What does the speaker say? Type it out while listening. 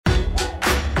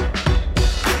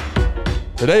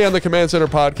Today on the Command Center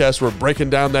podcast, we're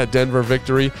breaking down that Denver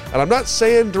victory. And I'm not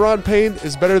saying Daron Payne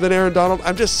is better than Aaron Donald.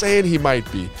 I'm just saying he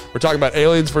might be. We're talking about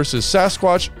aliens versus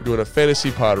Sasquatch. We're doing a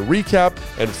fantasy pod recap.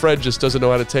 And Fred just doesn't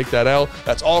know how to take that L.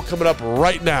 That's all coming up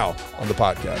right now on the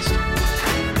podcast.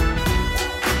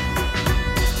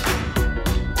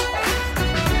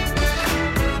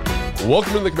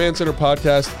 Welcome to the Command Center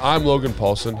podcast. I'm Logan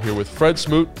Paulson here with Fred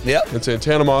Smoot and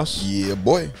Santana Moss. Yeah,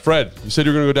 boy. Fred, you said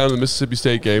you were going to go down to the Mississippi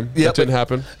State game. That didn't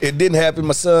happen. It didn't happen.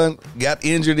 My son got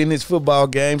injured in his football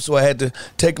game, so I had to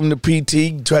take him to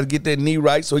PT, try to get that knee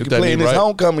right so he could play in his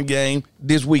homecoming game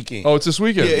this weekend. Oh, it's this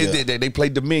weekend? Yeah. They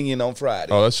played Dominion on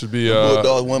Friday. Oh, that should be...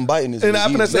 Bulldogs wasn't biting his. And I'm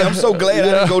going to say, I'm so glad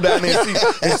I didn't go down there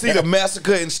and see the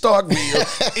massacre in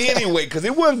Starkville anyway, because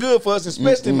it wasn't good for us,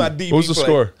 especially my DB What was the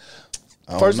score?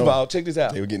 First of all, check this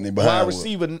out. They were getting their behind. Wide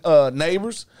receiver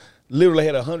Neighbors literally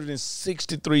had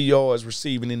 163 yards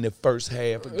receiving in the first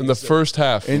half. In the first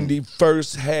half? In the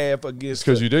first half against...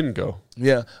 Because you didn't go.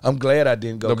 Yeah, I'm glad I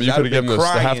didn't go. No, but you could have given the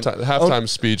halftime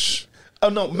speech. Oh,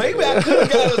 no, maybe I could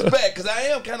have got us back because I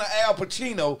am kind of Al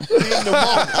Pacino in the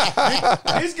moment.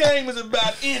 This game is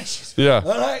about inches. Yeah.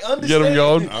 All right, understand? Get them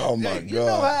going? Oh, my God. You know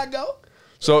how I go.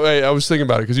 So, hey, I was thinking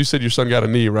about it because you said your son got a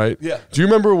knee, right? Yeah. Do you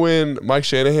remember when Mike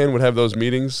Shanahan would have those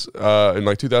meetings in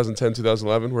like 2010,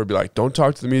 2011 where it'd be like, don't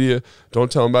talk to the media,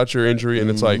 don't tell them about your injury.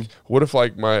 And it's like, what if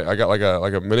like I got like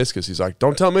a meniscus? He's like,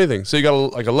 don't tell him anything. So you got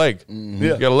a leg.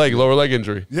 You got a lower leg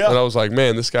injury. Yeah. And I was like,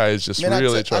 man, this guy is just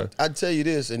really trying. I'd tell you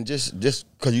this, and just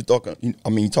because you're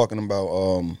talking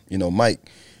about, Mike.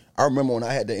 I remember when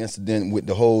I had the incident with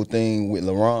the whole thing with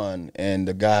LaRon and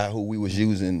the guy who we was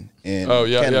using in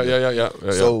Canada.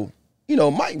 So,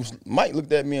 Mike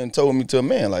looked at me and told me to a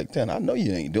man, like, I know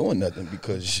you ain't doing nothing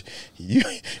because you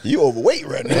overweight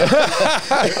right now.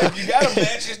 You got a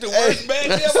match. It's the worst match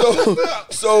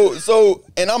ever. So,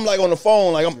 and I'm like on the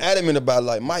phone, like I'm adamant about it,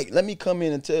 like, Mike, let me come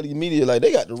in and tell the media, like,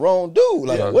 they got the wrong dude.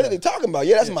 Like, what are they talking about?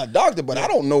 Yeah, that's my doctor, but I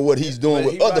don't know what he's doing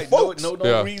with other folks. No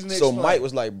reason to explain. Mike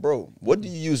was like, bro, what do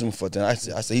you use him for? I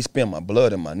said, he spent my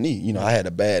blood in my knee. I had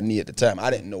a bad knee at the time. I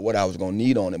didn't know what I was going to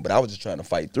need on it, but I was just trying to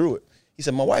fight through it. He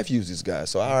said, my wife used this guy,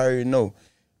 so I already know.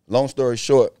 Long story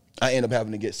short, I ended up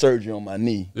having to get surgery on my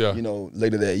knee,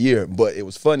 later that year. But it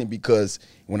was funny because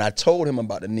when I told him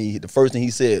about the knee, the first thing he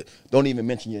said, don't even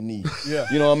mention your knee. Yeah.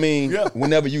 You know what I mean? Yeah.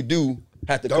 Whenever you do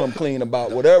have to come clean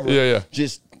about whatever,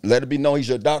 just let it be known he's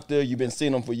your doctor. You've been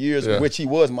seeing him for years, which he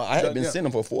was. I had been seeing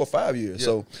him for 4 or 5 years. Yeah.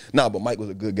 So, but Mike was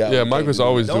a good guy. Yeah, Mike was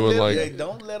always doing like...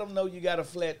 Don't let him know you got a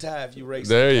flat tire if you race.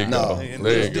 There you go.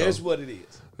 That's what it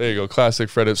is. There you go, classic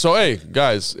Fred. So, hey,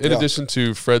 guys, in addition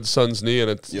to Fred's son's knee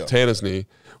and Tana's knee,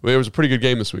 there was a pretty good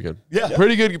game this weekend. Yeah.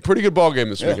 Pretty good ball game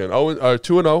this weekend.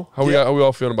 2-0. How we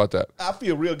all feeling about that? I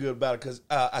feel real good about it because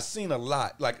I've seen a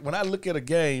lot. Like, when I look at a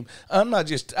game, I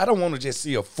don't want to just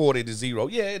see a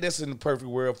 40-0. Yeah, that's in the perfect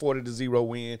world, 40-0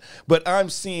 win. But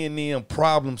I'm seeing them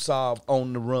problem solve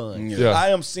on the run. Yeah. I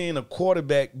am seeing a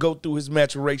quarterback go through his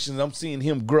maturations. I'm seeing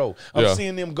him grow. I'm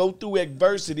seeing them go through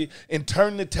adversity and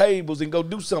turn the tables and go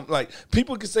do something. Like,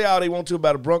 people can say all they want to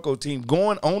about a Bronco team.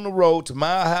 Going on the road to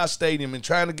Mile High Stadium and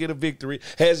trying to get a victory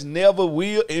has never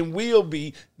will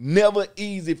be never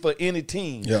easy for any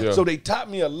team. Yeah. So they taught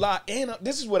me a lot, and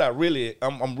this is what I'm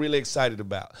really excited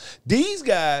about. These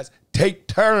guys take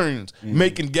turns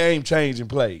making game-changing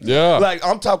plays. Yeah. Like,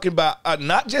 I'm talking about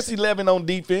not just 11 on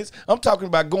defense. I'm talking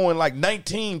about going like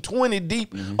 19, 20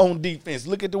 deep on defense.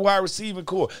 Look at the wide receiving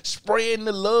core, spreading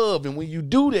the love. And when you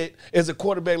do that as a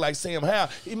quarterback like Sam Howell,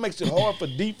 it makes it hard for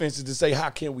defenses to say, how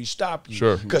can we stop you?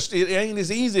 Sure. Because it ain't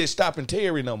as easy as stopping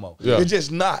Terry no more. Yeah. It's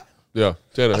just not. Yeah.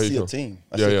 I see a team.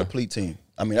 I see a complete team.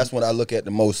 I mean, that's what I look at the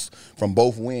most from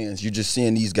both wins. You're just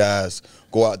seeing these guys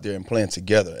go out there and playing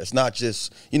together. It's not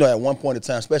just, at one point in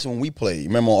time, especially when we played,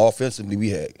 remember offensively we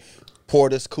had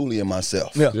Portis, Cooley, and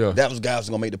myself. Yeah. That was guys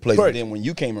who were going to make the play. But then when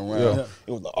you came around,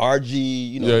 it was the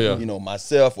RG,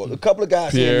 myself, or a couple of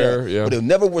guys Pierre, in there. But it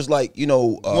never was like,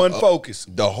 one focus.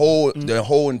 The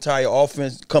whole entire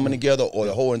offense coming together or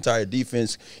the whole entire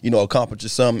defense, accomplishing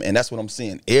something. And that's what I'm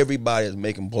seeing. Everybody is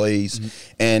making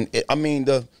plays. And,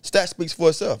 the stat speaks for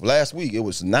itself. Last week, it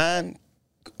was 9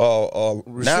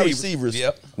 receivers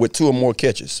with 2 or more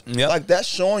catches. Yep. Like, that's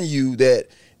showing you that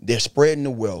they're spreading the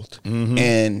wealth.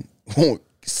 And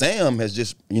Sam has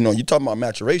just, you're talking about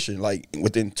maturation, like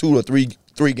within 2 or 3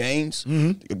 games,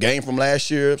 a game from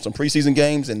last year, some preseason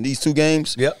games, and these 2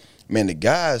 games, man, the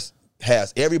guys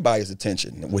has everybody's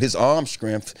attention with his arm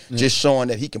strength, just showing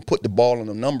that he can put the ball on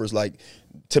the numbers. Like,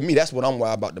 to me, that's what I'm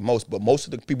wild about the most. But most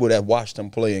of the people that watched him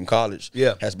play in college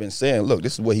has been saying, look,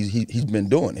 this is what he's been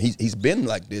doing. He's been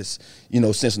like this,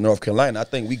 since North Carolina. I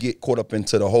think we get caught up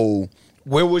into the whole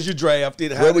Where was you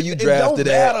drafted? Where were you drafted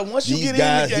at? at? Once These you get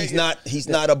guys, in the game, he's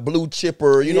not a blue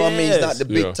chipper. You know what I mean? He's not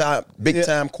the big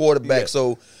time quarterback. Yeah.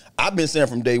 So I've been saying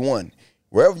from day one,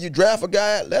 wherever you draft a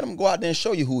guy, let him go out there and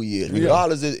show you who he is,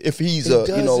 regardless if he's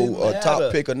a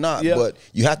top pick or not. Yeah. But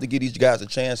you have to give these guys a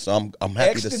chance. So I'm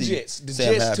happy to see Jets. The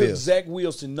Sam Jets have took his. Zach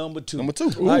Wilson, number 2. Number 2.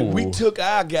 Like, we took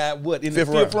our guy in the fifth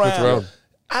round. Fifth round.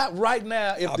 Right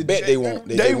now, if I the bet Jets, they won't.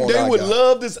 They won't would guy.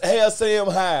 love to have Sam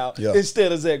Howell Yeah.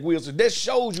 instead of Zach Wilson. That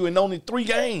shows you in only 3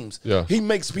 games. Yeah. He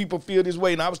makes people feel this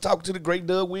way. And I was talking to the great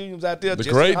Doug Williams out there. The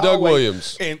just great in the Doug hallway,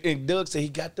 Williams. And Doug said he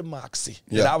got the moxie.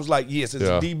 Yeah. And I was like, yes, as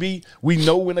Yeah. a DB, we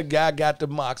know when a guy got the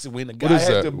moxie, when a guy What is has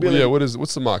that? the ability. Yeah,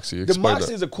 what's the moxie? The Explain moxie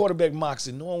that. is a quarterback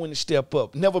moxie, knowing when to step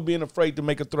up, never being afraid to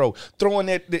make a throw, throwing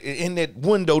that in that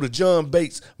window to John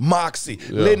Bates, moxie,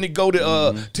 letting it go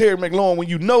to Terry McLaurin when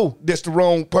you know that's the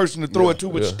wrong person to throw it to,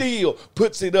 but still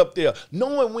puts it up there.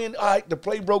 Knowing when, all right, the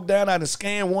play broke down, I just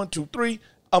scan 1, 2, 3.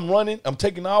 I'm running. I'm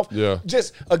taking off. Yeah.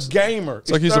 Just a gamer.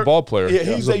 It's like he's a ball player. Yeah,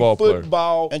 he's a ball player.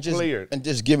 football And player.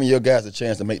 just giving your guys a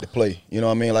chance to make the play. You know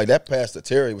what I mean? Like that pass to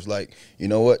Terry was like, you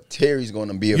know what? Terry's going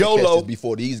to be able to catch YOLO. this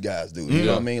before these guys do. You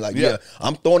know what I mean? Like, Yeah.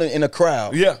 I'm throwing it in a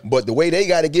crowd. Yeah. But the way they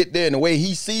got to get there and the way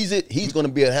he sees it, he's going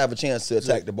to be able to have a chance to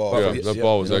attack the ball. Yeah, that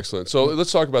ball was excellent. So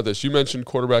let's talk about this. You mentioned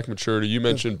quarterback maturity. You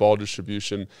mentioned ball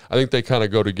distribution. I think they kind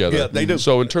of go together. Yeah, they do.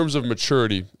 So in terms of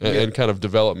maturity and kind of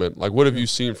development, like what have you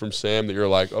seen from Sam that you're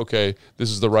like, okay, this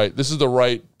is the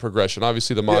right progression?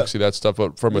 Obviously the moxie, that stuff,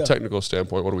 but from a technical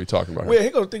standpoint, what are we talking about? Well,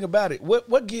 here goes the thing about it.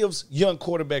 What gives young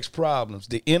quarterbacks problems?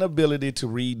 The inability to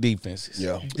read defenses.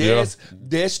 Yeah.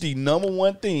 That's the number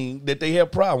one thing that they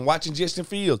have problem. Watching Justin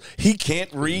Fields, he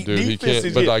can't read Dude, he defenses.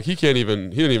 can't. But like he didn't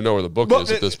even know where the book is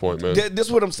at this point, man.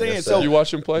 That's what I'm saying. Yes, so You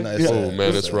watch him play? Nice. Oh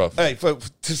man, it's rough. Hey,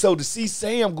 so to see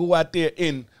Sam go out there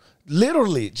and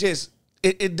literally just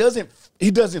he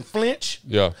doesn't flinch.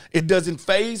 Yeah. It doesn't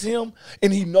phase him,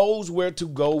 and he knows where to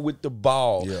go with the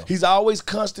ball. Yeah. He's always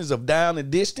conscious of down and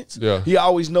distance. Yeah. He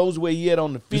always knows where he at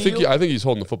on the field. I think he's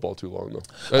holding the football too long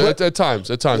though. At times,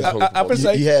 he's holding the I football. would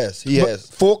say He has.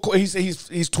 4.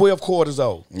 He's 12 quarters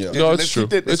old. Yeah. No, it's Let's true. Keep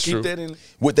that, let's It's keep true. that in.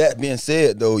 With that being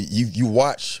said, though, you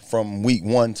watch from week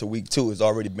 1 to week 2 has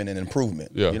already been an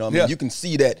improvement. Yeah. You know what I mean? Yeah. You can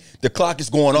see that the clock is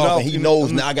going off and he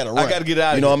knows now I got to run. I gotta get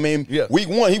out of You know here. what I mean? Yeah. Week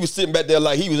 1, he was sitting back there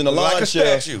like he was in a Like lawn a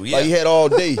chair. statue, Like he had all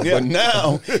day. But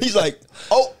now he's like,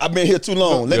 oh, I've been here too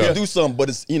long. Let me do something. But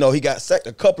it's, he got sacked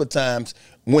a couple of times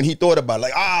when he thought about it.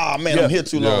 Like, man, I'm here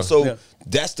too long. So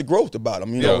that's the growth about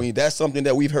him. You know what I mean? That's something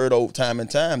that we've heard over time and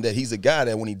time, that he's a guy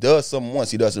that when he does something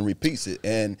once, he doesn't repeat it.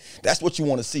 And that's what you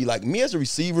want to see. Like me as a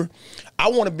receiver, I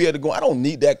want to be able to go. I don't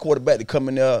need that quarterback to come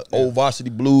in there, old varsity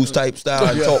blues type style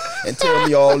and talk and tell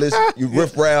me all this, you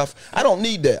riff-raff. I don't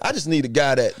need that. I just need a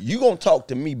guy that you going to talk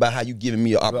to me about how you giving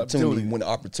me an opportunity when the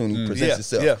opportunity presents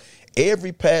itself. Yeah.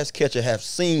 Every pass catcher have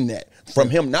seen that from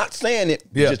him not saying it,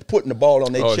 just putting the ball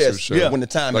on their chest when the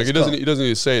time like is he doesn't need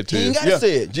to say it to he you. ain't got to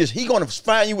say it. Just he gonna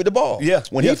find you with the ball. Yeah.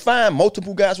 When he find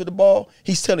multiple guys with the ball,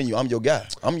 he's telling you, I'm your guy.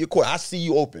 I'm your quarterback. I see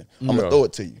you open. I'm gonna throw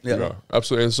it to you. Yeah,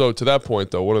 absolutely. And so to that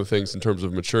point, though, one of the things in terms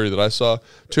of maturity that I saw,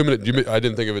 2 minute. I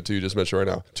didn't think of it till you just mentioned right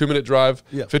now. 2 minute drive,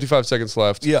 55 seconds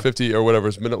left, 50 or whatever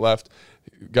is minute left.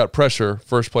 Got pressure.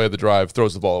 First play of the drive,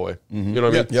 throws the ball away. You know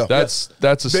what I mean? Yeah. That's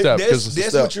a step.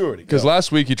 That's maturity. Because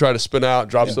last week he tried to spin out,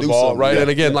 drops the do ball, something. right? Yeah. And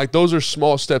again, like those are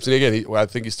small steps. And again, I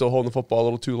think he's still holding the football a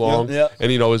little too long. Yeah.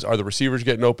 And are the receivers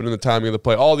getting open in the timing of the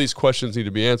play? All these questions need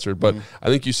to be answered. But I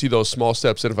think you see those small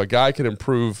steps. And if a guy can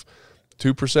improve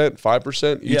 2%,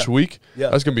 5% each week,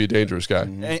 that's going to be a dangerous guy.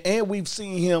 And we've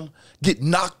seen him get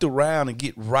knocked around and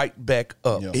get right back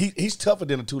up. Yeah. He's tougher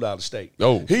than a $2 steak.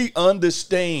 Oh. He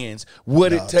understands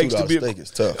what it takes to be. $2 steak is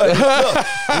tough.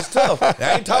 It's tough.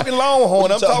 I ain't talking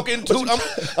Longhorn. I'm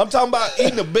talking about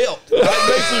eating a belt. Like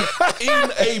basically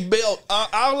eating a belt.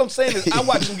 All I'm saying is I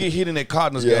watched him get hit in that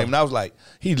Cardinals game, and I was like,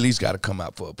 he at least got to come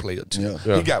out for a play or two.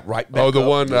 Yeah. He got right back up. Oh, the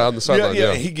one on the sideline.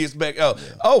 Yeah, He gets back up.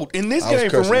 Oh, in this I was game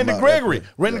from cursing Randy him out Gregory. that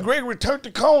play. Randy Gregory turned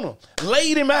the corner,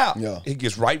 laid him out. Yeah. He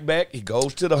gets right back. He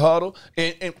goes to the huddle,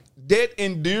 and that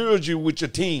endures you with your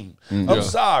team. I'm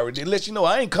sorry. It lets you know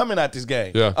I ain't coming out this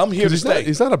game. Yeah. I'm here to He's stay.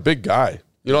 He's not a big guy.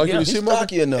 You know, like when you see He's him over-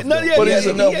 stocky enough. No, though. yeah, But yeah, he's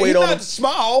enough weight he's on not him.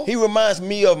 small. He reminds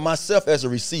me of myself as a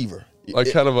receiver.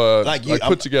 like kind of a Like like I'm-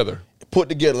 put together. put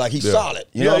together. Like he's solid.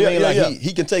 You know what I mean? Like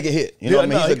he can take a hit. You know what I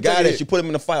mean? He's a guy that you put him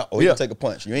in the fight, or he can take a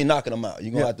punch. You ain't knocking him out.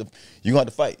 You're gonna have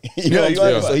to fight. You know what I'm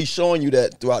saying? So he's showing you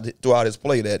that throughout his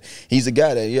play that he's a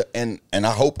guy that and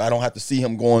I hope I don't have to see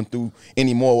him going through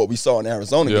any more what we saw in the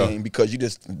Arizona game, because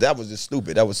that was just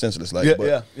stupid. That was senseless. Like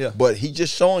but he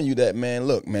just showing you that, man,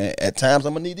 look, man, at times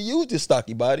I'm gonna need to use this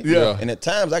stocky body. And at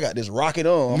times I got this rocket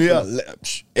on.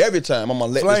 Every time I'm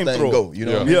gonna let this thing go. You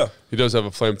know what I mean? He does have a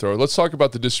flamethrower. Let's talk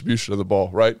about the distribution of the ball,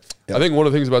 right? I think one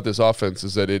of the things about this offense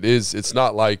is that it's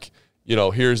not like, you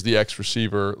know, here's the X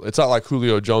receiver. It's not like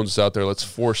Julio Jones is out there. Let's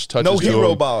force touches. No to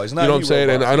hero him. ball. It's not, you know what I'm saying?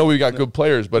 ball. And I know we got good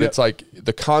players, but it's like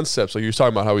the concepts, like you're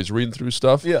talking about how he's reading through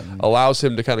stuff, allows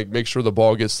him to kind of make sure the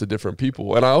ball gets to different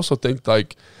people. And I also think,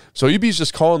 like, so EB's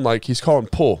just calling, like, he's calling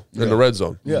pull in the red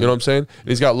zone. You know what I'm saying? And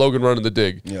he's got Logan running the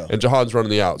dig, and Jahan's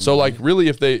running the out. So, like, really,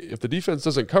 if the defense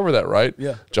doesn't cover that right,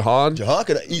 Jahan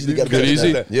could easily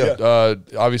get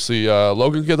obviously,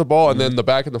 Logan could get the ball, and then the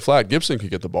back in the flat, Gibson could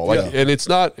get the ball. Like, and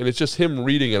it's just him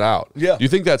reading it out. Do you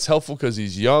think that's helpful because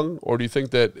he's young, or do you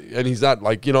think that, and he's not,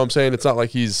 like, you know what I'm saying? It's not like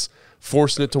he's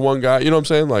forcing it to one guy. You know what I'm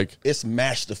saying? Like, it's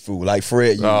masterful, like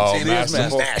Fred used. It is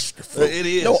masterful. It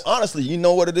is. No, honestly, you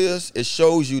know what it is? It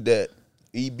shows you that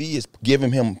EB is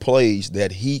giving him plays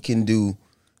that he can do.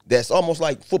 That's almost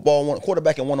like football,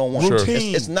 quarterback and one-on-one. Sure.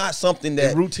 It's not something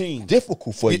that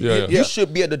difficult for you. You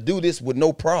should be able to do this with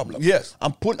no problem.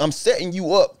 I'm setting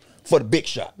you up for the big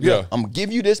shot. I'm gonna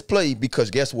give you this play because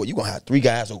guess what? You're gonna have 3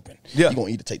 guys open. You're gonna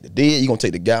either take the dead, you're gonna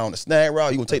take the guy on the snag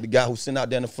route, you're gonna take the guy who's sitting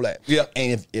out there in the flat.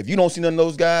 And if you don't see none of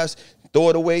those guys, throw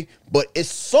it away. But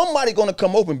it's somebody gonna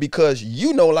come open because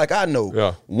you know, like I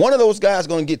know, one of those guys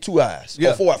gonna get 2 eyes.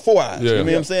 Or 4 eyes. You know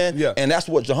what I'm saying? And that's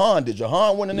what Jahan did.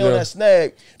 Jahan went in there on that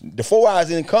snag. The 4 eyes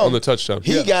didn't come. On the touchdown.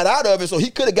 He got out of it, so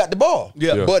he could have got the ball.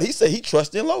 But he said he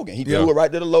trusted in Logan. He threw it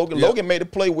right to the Logan. Logan made a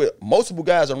play with multiple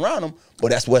guys around him,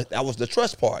 but that was the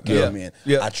trust part.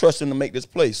 I trust him to make this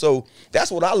play. So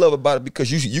that's what I love about it, because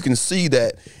you can see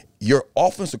that your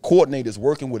offensive coordinator is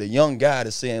working with a young guy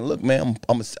that's saying, look, man,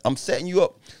 I'm setting you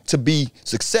up to be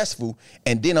successful,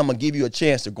 and then I'm going to give you a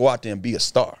chance to go out there and be a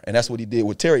star. And that's what he did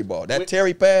with Terry Ball. That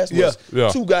Terry pass was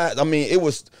 2 guys. I mean, it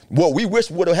was what we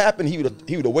wish would have happened. He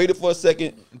would have waited for a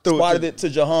second, spotted it to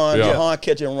Jahan. Jahan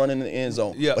catch it and run in the end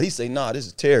zone. But he say, nah, this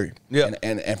is Terry.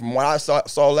 And from what I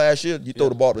saw last year, you throw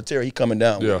the ball to Terry, he coming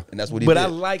down with it. And that's what he did. But I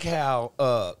like how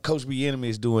Coach Bieniemy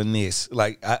is doing this.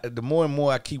 Like, the more and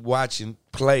more I keep watching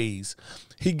plays,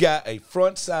 he got a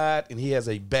front side and he has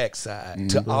a back side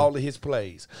to all of his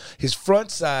plays. His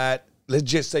front side, let's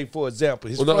just say, for example,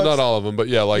 not all of them, but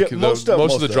most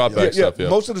of the drop back stuff.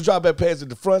 Most of the drop back passes,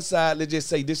 the front side, let's just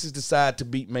say this is the side to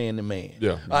beat man to man.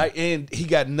 All right, and he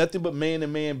got nothing but man to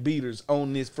man beaters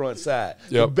on this front side.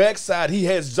 The back side, he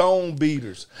has zone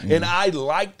beaters, and I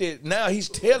liked it. Now he's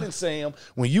telling Sam,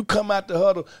 when you come out the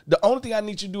huddle, the only thing I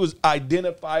need you to do is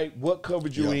identify what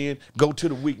coverage you're in, go to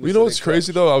the weakness. You know what's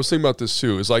crazy though? I was thinking about this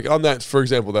too. Is like on that, for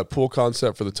example, that pull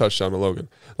concept for the touchdown to Logan.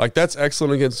 Like, that's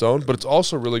excellent against zone, but it's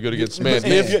also really good against man.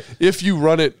 If you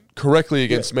run it correctly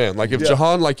against man. Like, if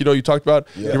Jahan, like, you know, you talked about,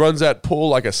 he runs that pull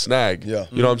like a snag. You know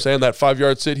what I'm saying? That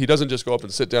 5-yard sit, he doesn't just go up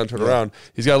and sit down, turn around.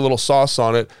 He's got a little sauce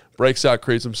on it, breaks out,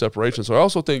 creates some separation. So I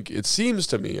also think it seems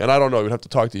to me, and I don't know, we'd have to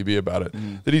talk to EB about it,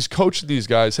 that he's coaching these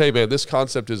guys, hey, man, this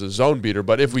concept is a zone beater,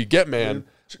 but if we get man,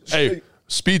 hey,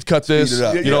 speed cut this,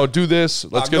 you know, do this.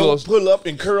 Let's get a little pull up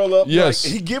and curl up. Yes,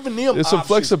 like, he giving them it's some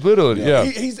flexibility.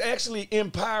 He's actually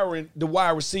empowering the wide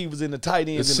receivers and the tight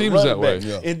ends. It seems that way,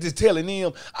 and just telling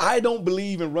them, I don't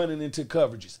believe in running into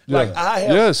coverages. Like, I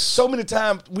have so many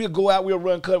times we'll go out, we'll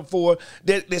run cover 4.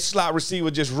 That slot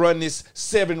receiver just run this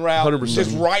 7 route, 100%.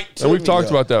 just right to and me. we've talked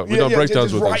about that. We've done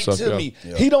breakdowns with right that stuff. To me.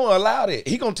 He don't allow that.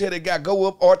 He gonna tell that guy, go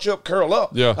up, arch up, curl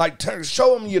up. Like,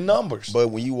 show him your numbers. But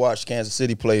when you watch Kansas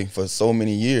City play for so many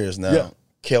years now,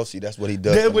 Kelsey, that's what he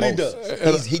does. That's what he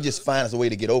does. He just finds a way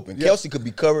to get open. Kelsey could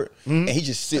be covered, and he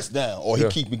just sits down, or he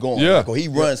keeps me going. Or he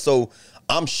runs. So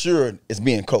I'm sure it's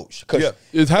being coached.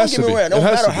 It has to be. No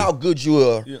matter how good you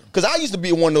are. Because I used to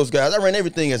be one of those guys. I ran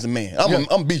everything as a man.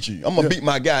 I'm beat you. I'm going to beat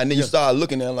my guy. And then you start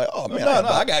looking at him like, oh, man.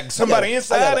 I got somebody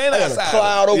inside and outside. I got a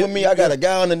cloud over me. I got a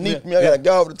guy underneath me. I got a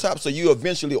guy over the top. So you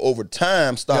eventually, over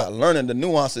time, start learning the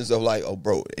nuances of like, oh,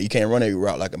 bro, you can't run every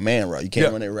route like a man route. You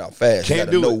can't run every route fast. You got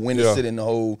to know when to sit in the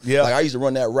hole. Like, I used to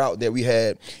run that route that we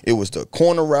had. It was the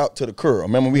corner route to the curl.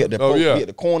 Remember we had that we had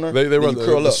the corner. They run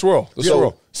the swirl. The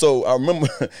swirl. So I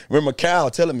remember Cal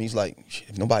telling me, he's like,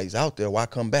 if nobody's out there, why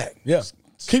come back?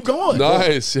 Keep going.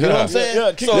 Nice. You know what I'm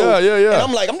saying? And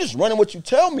I'm like, I'm just running what you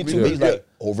tell me to. He's like,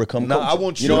 overcome No, coaching. I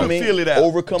want you to feel it out.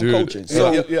 Overcome Dude. coaching.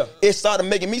 So Yeah. it started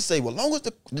making me say, well, long as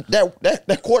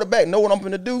that quarterback know what I'm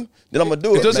going to do, then I'm going to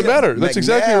do it. It doesn't matter. That's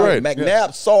exactly right.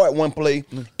 McNabb saw it one play,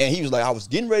 and he was like, I was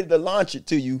getting ready to launch it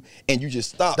to you, and you just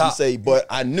stopped and say, but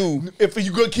I knew if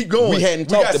you're going to keep going, we hadn't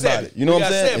talked about it. You know what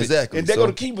I'm saying? Exactly. And they're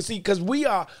going to keep it. See, because we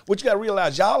are, what you got to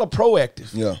realize, y'all are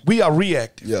proactive. Yeah. We are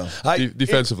reactive. Yeah.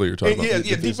 Defensively, you're talking about.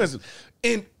 Yeah, defensive.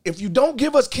 And if you don't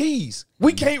give us keys,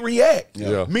 we can't react.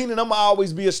 Yeah. Meaning I'm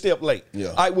always be a step late. Yeah.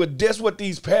 All right, well, that's what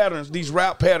these patterns, these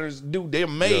route patterns do. They're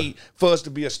made for us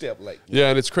to be a step late. Yeah,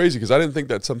 and it's crazy because I didn't think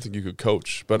that's something you could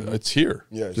coach, but it's here.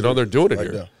 Yeah, it's you know, here. they're doing it Right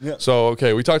here. there. Yeah. So,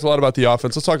 okay, we talked a lot about the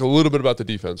offense. Let's talk a little bit about the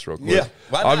defense real quick. Yeah,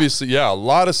 why not? Obviously, yeah, a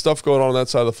lot of stuff going on that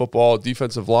side of the football,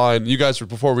 defensive line. You guys,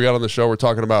 before we got on the show, we're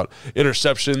talking about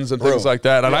interceptions and things like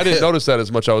that, and I didn't notice that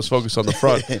as much. I was focused on the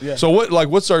front. So,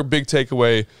 what's our big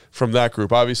takeaway from that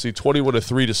group? Obviously,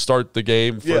 21-3 to start the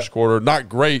game, first quarter. Not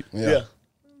great. Yeah.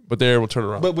 But they're able to turn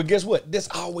around. But guess what? That's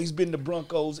always been the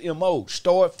Broncos' MO.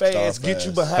 Start fast, get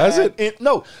you behind. Has it?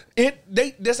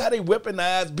 That's how they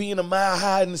weaponize being a mile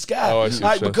high in the sky. Oh, I see what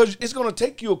you're saying. Because it's going to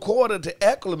take you a quarter to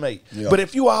acclimate. Yeah. But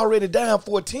if you already down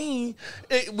 14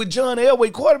 with John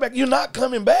Elway quarterback, you're not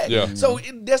coming back. Yeah. So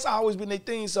that's always been their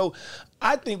thing. So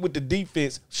I think with the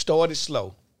defense, started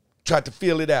slow. Tried to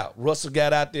feel it out. Russell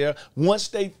got out there. Once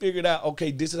they figured out,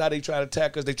 okay, this is how they try to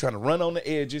attack us, they trying to run on the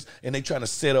edges, and they trying to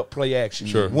set up play action.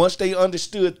 Sure. Once they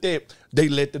understood that, they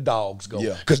let the dogs go.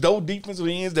 Yeah. Because those defensive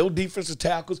ends, those defensive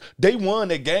tackles, they won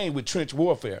that game with trench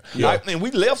warfare. Yeah. Right? And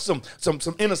we left some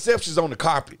interceptions on the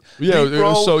carpet. Yeah, Deep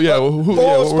throws, so, yeah, but who- Ford's yeah,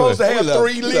 what were supposed to they? have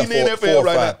three leading the NFL 4 or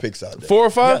right 5 now. picks out there. 4 or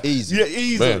 5? Easy. Yeah,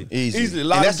 easily. Man. Easily. A And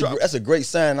lot that's of that's a great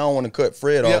sign. I don't want to cut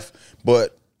Fred off,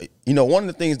 but you know, one of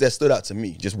the things that stood out to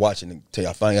me just watching it,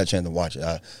 I finally got a chance to watch it.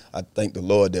 I thank the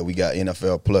Lord that we got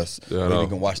NFL Plus. Yeah, I that know. we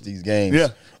can watch these games. Yeah.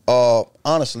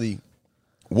 Honestly,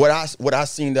 what I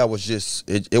seen that was just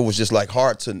it was just like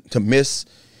hard to miss.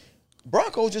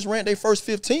 Broncos just ran their first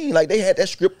 15. Like they had that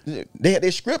script. They had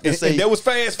their script and that was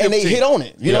fast 15. and they hit on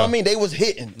it. You know Yeah. what I mean? They was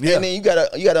hitting. Yeah. And then you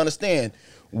gotta understand.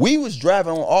 We was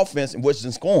driving on offense and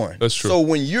wasn't scoring. That's true. So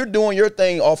when you're doing your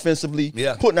thing offensively,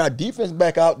 Yeah. putting our defense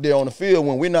back out there on the field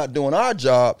when we're not doing our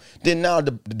job, then now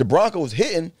the Broncos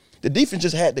hitting. The defense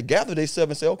just had to gather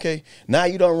themselves and say, okay, now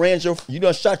you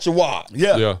done shot your wad.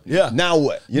 Yeah. Now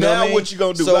what? You know now what I mean? what you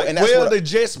gonna do? So, Like, and that's where are what the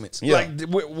adjustments? Yeah. Like,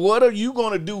 what are you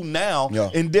gonna do now? Yeah.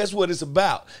 And that's what it's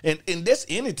about. And that's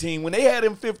any team. When they had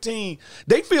them 15,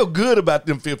 they feel good about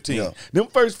them 15. Yeah. Them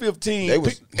first 15, They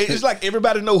was- it's like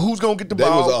everybody know who's gonna get the They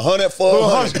ball. was 100 for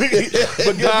 100.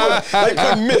 But guess what? They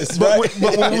couldn't miss,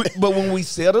 right? But when we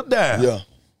settled down, Yeah.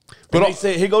 but they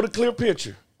said, here go the clear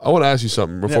picture. I want to ask you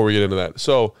something before we get into that.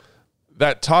 So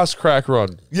that toss crack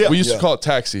run, Yeah. we used to Yeah. call it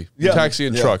taxi. Yeah. Taxi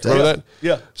and Yeah. truck. Remember Yeah. that?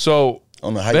 Yeah. So I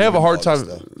don't know how they you have a hard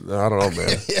remember time. all I don't know,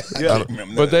 man. Yeah.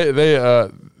 But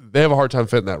they have a hard time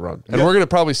fitting that run. And Yeah. we're going to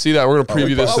probably see that. We're going to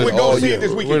preview this. we're in- gonna see it this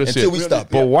We're weekend. going to see Until it. we stop.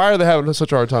 But why are they having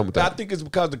such a hard time with I that? think it's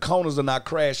because the corners are not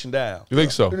crashing down. You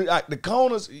think so? Like the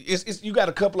corners, you got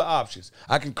a couple of options.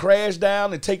 I can crash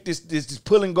down and take this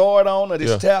pulling guard on, or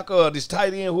this Yeah. tackle, or this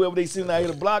tight end, whoever they send out here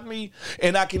to block me,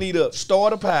 and I can either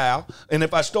start a pile, and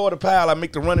if I start a pile, I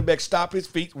make the running back stop his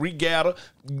feet, regather,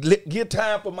 give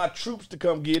time for my troops to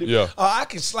come get it. Yeah. Or I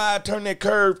can slide, turn that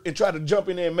curve, and try to jump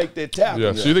in there and make that tackle.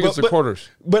 Yeah, so you think it's the corners?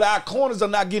 But our corners are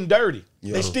not getting dirty.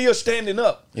 Yeah. They still standing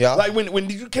up. Yeah. Like when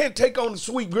you can't take on the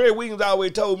sweep, Greg Williams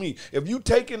always told me, if you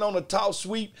taking on a toss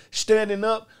sweep, standing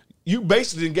up, you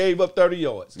basically gave up 30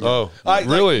 yards. Oh, Like,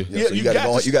 really? yeah, So you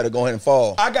got to go ahead and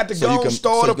fall. I got to So go you can-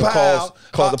 start so a you can pile.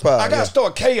 Cause the pile. I got to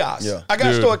start chaos. Yeah. I got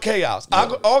to Dude. start chaos. I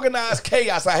organize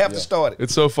chaos. I have to start it.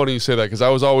 It's so funny you say that because I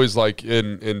was always like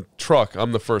in truck,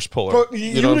 I'm the first puller. Bro,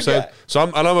 You know what I'm the saying? guy. So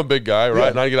I'm a big guy, right? Yeah.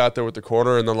 And I get out there with the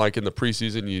corner, and then like in the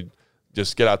preseason, you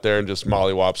just get out there and just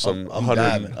mollywop some I'm 100,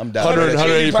 diving. I'm 100, diving.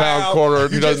 180 pound corner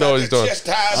who You doesn't just know what have he's to doing.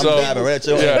 chastise I'm him. diving right at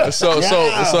your Yeah, head. so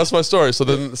that's my story. So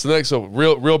next,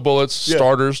 real bullets, Yeah.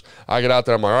 starters. I get out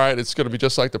there. I'm like, all right, it's going to be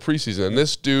just like the preseason. And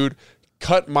this dude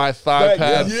cut my thigh Right,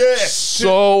 pad yes.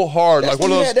 so hard, That's like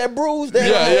one when of you those. had that bruise.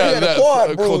 Yeah, the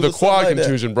quad bruise. the or something quad like that.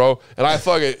 contusion, bro. And I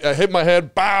hit my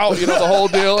head, bow, the whole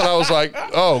deal. And I was like,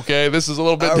 oh, okay, this is a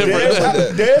little bit I different.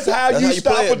 remember That's how you how you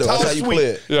stop play a it, though. That's toss how you sweep. play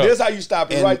it. Yeah. That's how you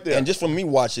stop it And, right there. and just from me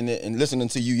watching it and listening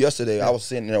to you yesterday, I was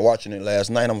sitting there watching it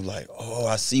last night. I was like, oh,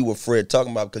 I see what Fred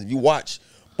talking about. Because if you watch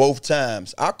both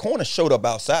times, our corner showed up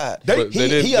outside.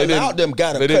 He allowed them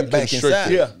guys to cut back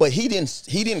inside, Yeah. but he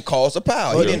didn't cause a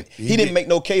foul. But He didn't make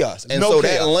no chaos. And No so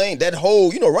chaos. that lane, that whole,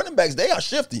 running backs, they are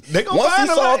shifty. They gonna Once he find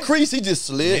a saw a lane. crease, he just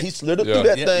slid. He slid up Yeah. through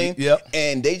that thing, Yep.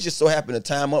 and they just so happened to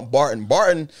time up Barton.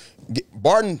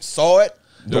 Barton saw it.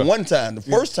 The one time. The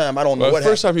first time, I don't know what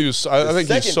first happened. time he was, I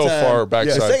think he's so far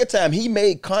backside. The second time, he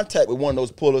made contact with one of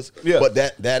those pullers, but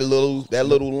that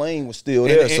little lane was still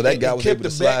there, so that guy was able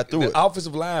to slide through it. The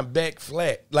offensive line back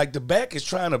flat. Like, the back is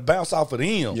trying to bounce off of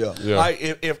them. Yeah. Like,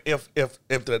 if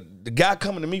the guy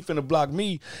coming to me finna block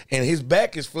me and his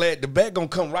back is flat, the back gonna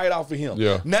come right off of him.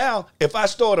 Yeah. Now, if I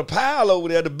start a pile over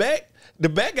there, the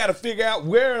back got to figure out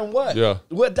where and what. Yeah.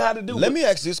 What how to do. Let me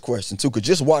ask this question, too, because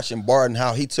just watching Barton,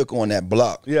 how he took on that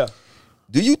block. Yeah.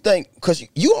 Do you think, because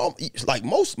you all, like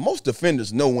most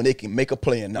defenders know when they can make a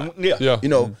play or not. Yeah. You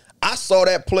know, I saw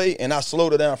that play and I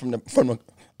slowed it down from the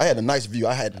I had a nice view.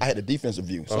 I had a defensive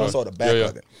view, so I saw the back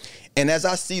of it. And as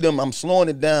I see them, I'm slowing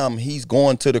it down. He's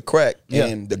going to the crack,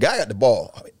 and the guy got the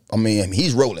ball. I mean,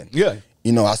 he's rolling. Yeah.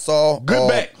 You know, I saw good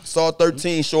back. Saw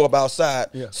 13 show up outside.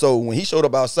 Yeah. So when he showed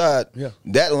up outside,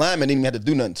 that lineman didn't even have to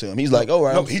do nothing to him. He's like, all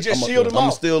right, he just shielded him I'm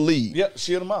off. still lead. Yeah,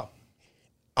 shield him off.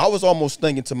 I was almost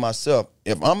thinking to myself,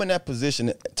 if I'm in that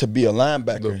position to be a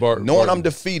linebacker, knowing I'm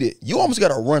defeated, you almost got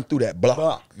to run through that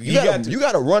block. You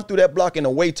got to run through that block in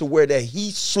a way to where that he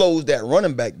slows that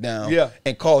running back down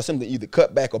and cause him to either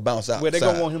cut back or bounce out. Well, they're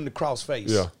going to want him to cross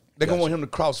face. Yeah. They're going to want him to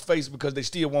cross face because they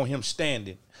still want him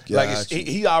standing. Like,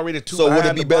 he already too So behind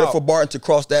would it be better for Barton to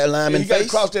cross that lineman He got face? to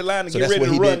cross that line and So get ready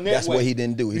to run that way. That's what he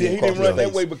didn't do. He didn't run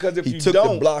that way because if he you took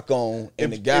don't, the block on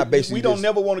and the guy basically we don't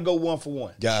never want to go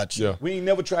 1-for-1. Gotcha. Yeah. We ain't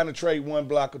never trying to trade one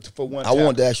blocker for one. I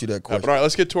wanted to ask you that question. But all right,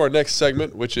 let's get to our next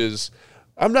segment, which is,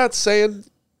 I'm not saying,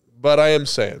 but I am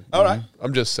saying. All right.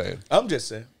 I'm just saying. I'm just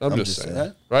saying. I'm just saying.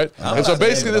 Huh? Right? And so not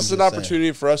basically, saying, this is I'm an just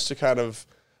opportunity for us to kind of,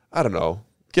 I don't know,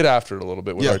 get after it a little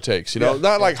bit with our takes. You know,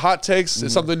 not like hot takes.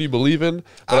 It's something you believe in,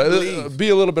 but be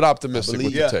a little bit optimistic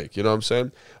with your take. You know what I'm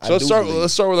saying? So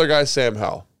let's start with our guy Sam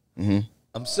Howell.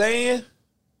 I'm saying,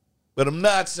 but I'm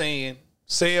not saying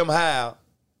Sam Howell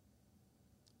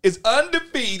is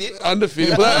undefeated.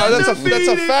 Undefeated. But that's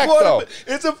a fact, though.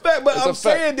 It's a fact, but I'm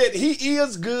saying that he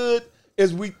is good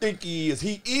as we think he is.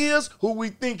 He is who we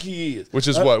think he is. Which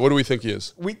is what? What do we think he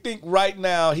is? We think right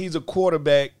now he's a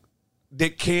quarterback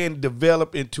that can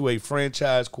develop into a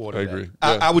franchise quarterback. I agree.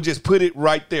 I would just put it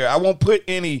right there. I won't put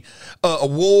any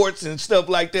awards and stuff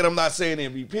like that. I'm not saying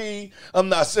MVP. I'm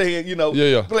not saying,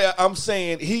 player. I'm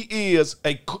saying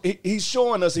he's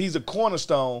showing us he's a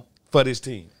cornerstone for this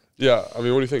team. Yeah. I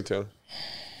mean, what do you think, Tanner?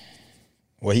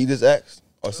 Well, he just asked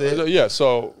or said? Yeah.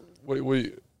 So,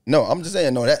 No, I'm just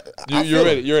saying,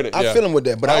 you're in it. I feel him with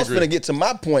that. But I was agree. going to get to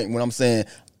my point when I'm saying,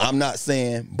 I'm not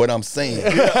saying, but I'm saying.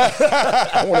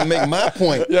 I want to make my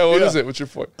point. Yeah, what is it? What's your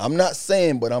point? I'm not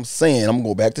saying, but I'm saying. I'm going to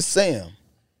go back to Sam.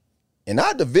 In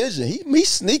our division, he's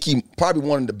sneaky, probably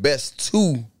one of the best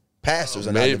two passers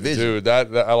in our division. Dude,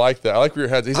 that I like that. I like where your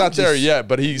head's. He's not there yet,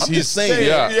 but he's saying.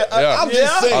 Yeah. I'm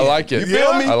just saying. I like it. You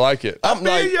feel me? I like it. I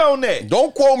feel you on that.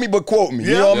 Don't quote me, but quote me.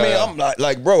 You know what I mean? Yeah. I'm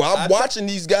like, bro, I'm watching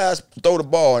these guys throw the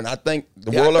ball, and I think the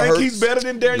world of I Hurts. think he's better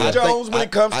than Daniel Jones when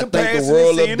it comes to passing the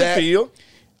world and seeing the field.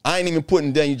 I ain't even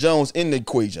putting Daniel Jones in the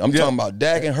equation. I'm talking about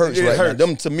Dak and Hurts right now.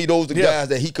 Them, to me, those are the guys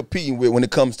that he competing with when it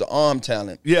comes to arm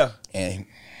talent. Yeah. And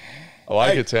I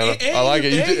like it, Tanner. I like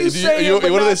it.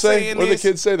 What do they say? What do the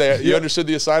kids say? You understood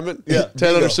the assignment? Yeah.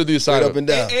 Tanner understood the assignment. Up and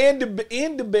down.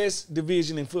 And the best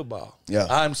division in football. Yeah.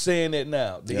 I'm saying that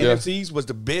now. The NFC East was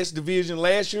the best division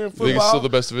last year in football. I think it's still the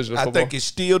best division in football? I think it's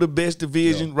still the best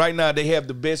division. Yeah. Right now, they have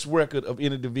the best record of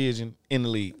any division in the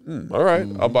league. All right.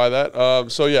 I'll buy that.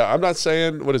 So, yeah, I'm not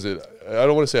saying, what is it? I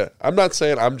don't want to say it. I'm not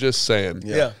saying, I'm just saying.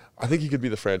 Yeah. I think he could be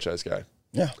the franchise guy.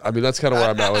 Yeah, I mean that's kind of where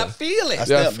I'm at with it. I feel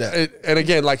it. And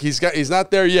again, like he's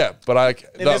not there yet, but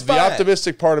the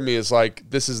optimistic part of me is like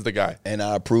this is the guy, and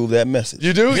I approve that message.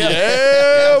 You do,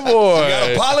 yeah, boy. You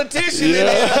got a politician in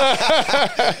there.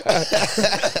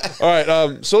 All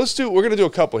right, so we're gonna do a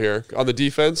couple here on the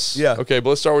defense. Yeah. Okay, but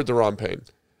let's start with Daron Payne.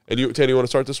 And you, Tanny, you want to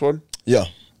start this one? Yeah.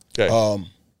 Okay.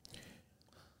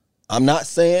 I'm not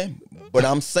saying, but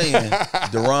I'm saying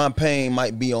Daron Payne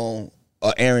might be on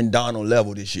Aaron Donald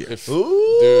level this year. Dude,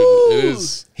 it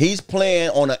is. He's playing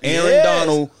on an Aaron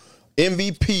Donald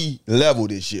MVP level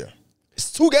this year.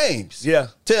 It's 2 games. Yeah.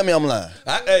 Tell me I'm lying.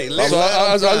 Listen,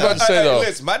 I was about to say, though.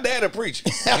 Listen, my dad a preacher.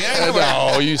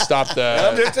 No, you stop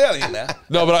that. I'm just telling you now.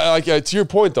 No, but to your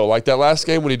point, though, like that last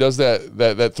game when he does that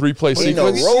 3-play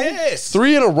sequence. Yes.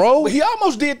 3 in a row? But he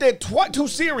almost did that 2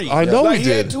 series. I know he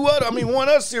did. Had one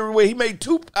other series where he made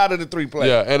 2 out of the 3 plays.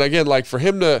 Yeah, and again, like for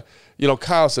him to,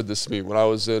 Kyle said this to me when I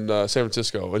was in San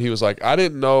Francisco, and he was like, I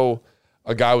didn't know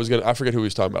a guy was going to, I forget who he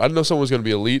was talking about. I didn't know someone was going to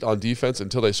be elite on defense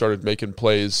until they started making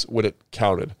plays when it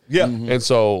counted. Yeah. Mm-hmm. And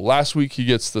so last week he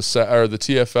gets the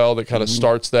TFL that kind of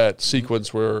starts that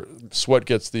sequence where Sweat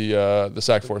gets the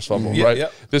sack force fumble, right?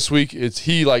 Yep. This week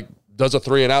he does a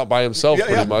 3 and out by himself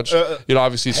pretty much.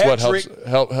 Obviously Sweat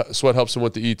helps him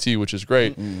with the ET, which is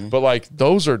great. But like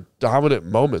those are dominant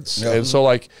moments, and so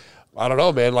like I don't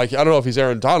know, man. Like I don't know if he's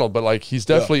Aaron Donald, but like he's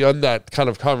definitely on that kind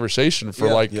of conversation for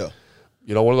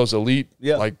one of those elite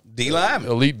like D linemen,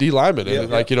 elite D linemen,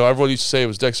 and everyone used to say it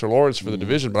was Dexter Lawrence for the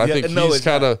division, but I think he's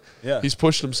kind of he's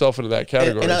pushed himself into that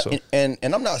category. And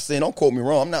I'm not saying, don't quote me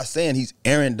wrong, I'm not saying he's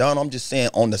Aaron Donald. I'm just saying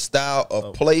on the style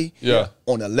of play,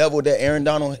 on the level that Aaron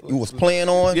Donald was playing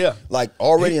on, like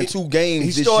already in 2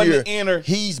 games this year,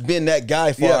 he's been that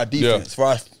guy for our defense, for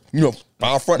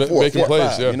our front four, making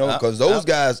plays, because those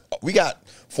guys, we got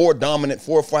 4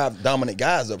 or 5 dominant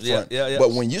guys up front.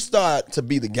 But when you start to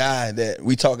be the guy that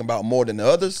we talking about more than the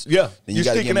others, then you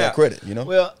got to give him that credit,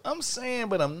 Well, I'm saying,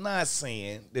 but I'm not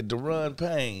saying that Daron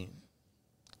Payne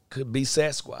could be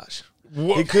Sasquatch.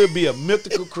 It could be a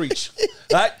mythical creature.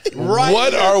 Right?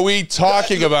 What are we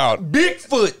talking about?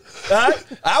 Bigfoot. Right?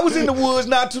 I was in the woods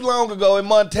not too long ago in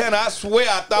Montana. I swear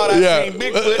I thought I seen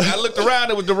Bigfoot. I looked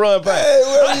around, it was Daron Payne.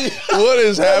 Hey, what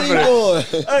is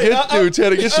happening?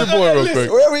 Tanner, get your boy real quick.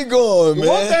 Where we going, man?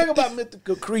 One thing about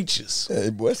mythical creatures,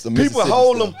 boy, it's people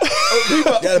hold them.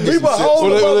 People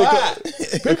hold them up high.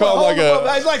 They call him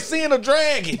like it's like seeing a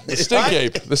dragon. The stink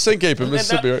ape. The stink ape in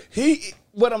Mississippi. Right?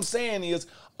 What I'm saying is,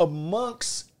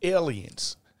 amongst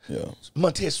aliens,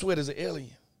 Montez Sweat is an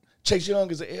alien. Chase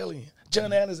Young is an alien.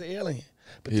 John Allen is an alien.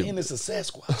 But then it's a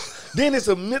Sasquatch. Then it's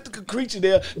a mythical creature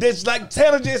there that's like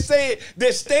Tanner just said,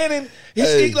 that's standing,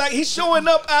 he's showing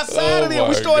up outside of there.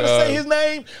 We're starting to say his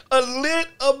name a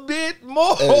little bit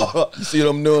more. Hey, you see what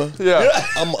I'm doing? Yeah.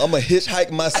 I'm going to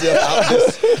hitchhike myself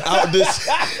out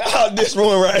this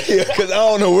room right here because I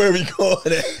don't know where we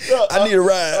going at. I need a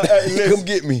ride. Come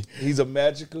get me. He's a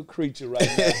magical creature right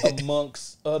now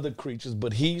amongst other creatures,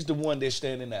 but he's the one that's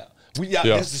standing out.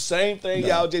 It's the same thing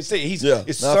y'all just said.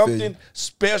 It's something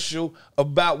special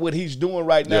about what he's doing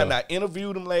right now. And I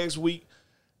interviewed him last week,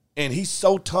 and he's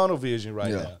so tunnel vision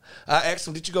right now. I asked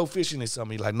him, did you go fishing or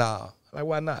something? He's like, nah. I'm like,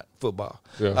 why not? Football.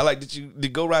 I like, did you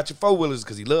go ride your 4-wheelers?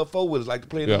 Because he loved 4-wheelers, like to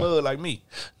play in the mud like me.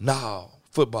 No,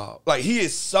 football. Like, he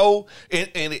is so,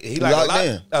 and he like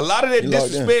a lot of that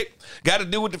disrespect got to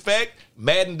do with the fact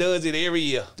Madden does it every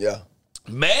year.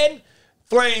 Madden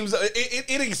flames,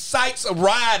 it excites a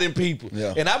ride in people.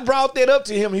 And I brought that up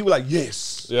to him. He was like,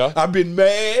 yes. I've been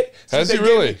mad. Has he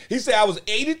really? He said, I was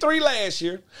 83 last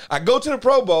year. I go to the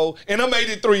Pro Bowl, and I'm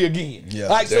 83 again.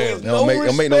 Like, so there's no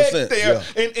respect there.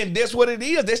 And that's what it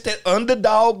is. That's that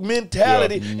underdog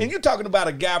mentality. And you're talking about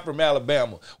a guy from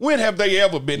Alabama. When have they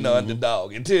ever been the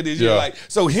underdog until this year? Like,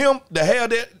 so him to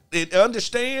have that,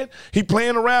 understand he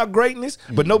playing around greatness,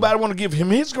 but nobody want to give him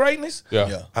his greatness.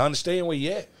 I understand where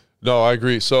you at. No, I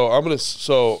agree. So I'm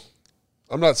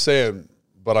not saying,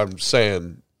 but I'm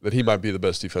saying that he might be the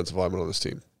best defensive lineman on this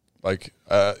team. Like,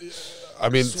 I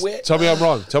mean, tell me I'm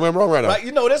wrong. Tell me I'm wrong right now. Right,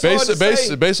 that's hard to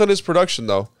say. Based on his production,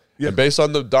 though, and based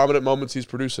on the dominant moments he's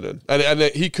producing in, and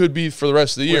he could be for the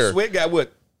rest of the year. Sweat got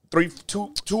what? Two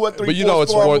or three. But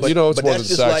it's more. It's more than that's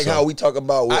just sacks, like how we talk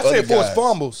about. With I said forced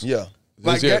fumbles.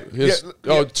 Like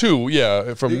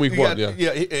two, from week 1,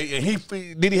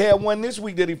 He did he have one this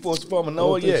week that he forced a fumble?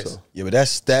 No, yes. So. Yeah, but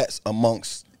that's stats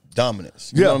amongst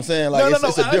dominance. You know what I'm saying? Like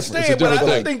it's a different thing. But I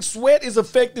don't think Sweat is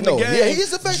affecting the game. Yeah, he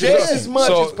is affecting just as much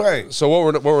as Payne. So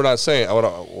what we're not saying,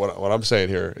 what I'm saying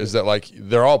here is that like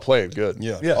they're all playing good.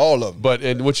 Yeah, all of them. But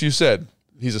in what you said,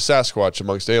 he's a Sasquatch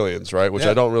amongst aliens, right? Which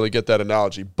I don't really get that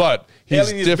analogy, but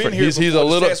he's different. He's a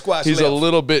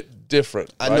little bit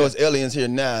different. I know it's aliens here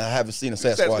now. I haven't seen a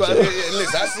Sasquatch.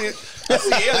 Listen, I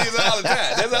see aliens all the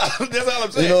time. That's all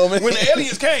I'm saying. You know what I mean? When the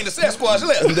aliens came, the Sasquatch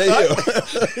left.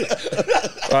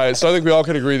 All right, so I think we all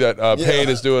can agree that Payne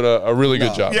is doing a really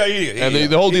good job. Yeah, he is.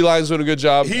 And the whole D line's doing a good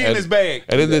job. He in his bag.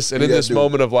 And in this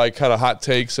moment of like kind of hot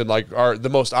takes and like the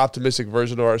most optimistic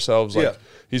version of ourselves, like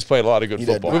he's playing a lot of good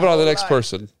football. Moving on to the next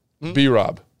person,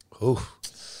 B-Rob.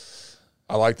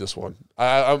 I like this one.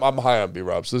 I'm high on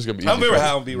B-Rob, so this is going to be easy. I'm very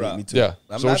high on B-Rob. Me too. Yeah.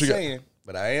 I'm not saying,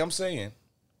 but I am saying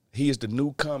he is the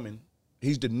new coming.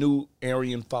 He's the new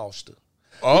Arian Foster.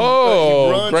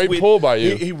 Oh, great pull by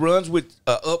you. He runs with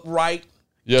upright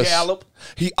gallop.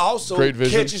 He also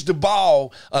catches the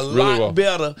ball a lot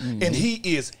better, and he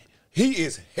is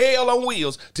hell on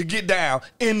wheels to get down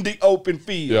in the open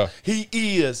field. He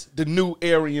is the new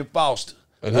Arian Foster.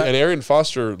 And Arian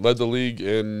Foster led the league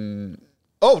in...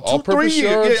 2-3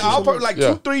 years.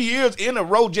 2-3 years in a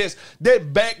row. Just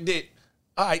that back that,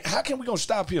 All right, how can we gonna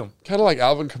stop him? Kind of like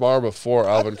Alvin Kamara before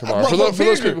Alvin Kamara. For those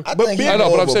people, I know,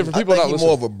 but I'm saying for people not he's listening,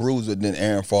 more of a bruiser than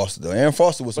Aaron Foster. Though Aaron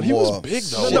Foster was he was big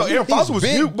though. No, Aaron Foster was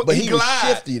big, huge, but he was glide.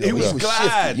 shifty. Though. He was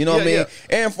glide. Shifty, you know what I mean?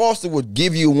 Aaron Foster would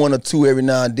give you one or two every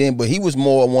now and then, but he was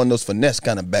more one of those finesse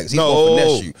kind of backs. He's gonna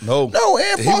finesse you. No,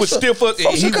 Aaron Foster. He was still from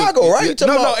Chicago, right?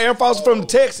 No, Aaron Foster from the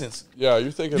Texans. Yeah,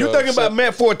 you're thinking about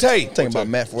Matt Forte. Thinking about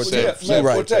Matt Forte. Yeah, You're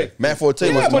right. Forte. Matt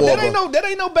Forte was but more that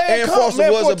ain't no bad. Aaron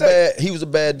Foster was a bad. He was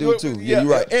a bad dude too. Yeah,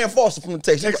 you're right. Aaron Foster from the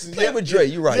Texans. Play with Dre.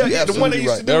 You're right. Yeah, the one that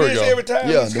used to do this every time.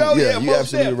 Yeah, you're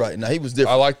absolutely right. Now he was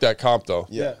different. I like that comp though.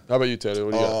 Yeah. How about you, Teddy?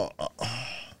 What do you got?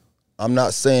 I'm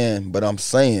not saying, but I'm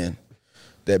saying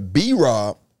that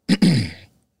B-Rob, I think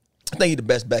he's the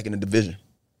best back in the division.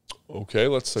 Okay,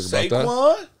 let's think about that.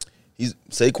 Saquon? He's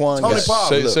Saquon. Tony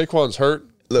Pollard. Saquon's hurt.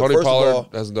 Look, Tony first Pollard of all,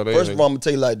 hasn't done anything. First of all, I'm gonna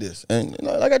tell you like this, and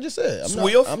like I just said,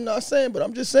 I'm not saying, but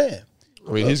I'm just saying.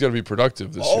 I mean, he's going to be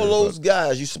productive this year. All those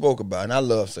guys you spoke about, and I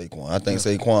love Saquon. I think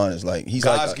Saquon is like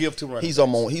God's gift to running. He's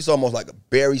almost like a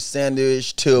Barry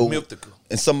Sanders till Mythical.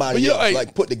 and somebody else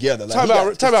like put together.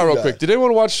 Like, time out real quick. Did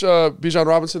anyone watch Bijan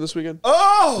Robinson this weekend?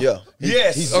 Oh, yeah.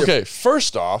 Yes. He's okay,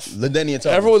 first off, LaDainian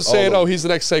Thomas. Everyone's saying, "Oh, he's the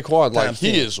next Saquon." Like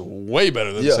he 10. is way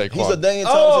better than He's Saquon. LaDainian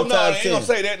Thomas. Oh no, I ain't gonna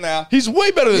say that now. He's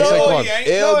way better than Saquon. He ain't.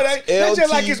 No, it ain't. That's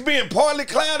just like it's being partly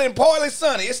cloudy and partly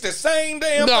sunny. It's the same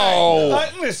damn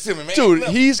thing. Listen to me, man. Dude,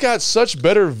 he's got such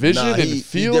better vision and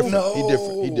feel.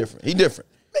 He different.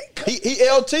 He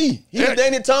LT. He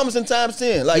LaDainian Thompson times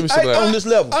 10. Like on this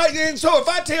level. And so if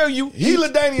I tell you he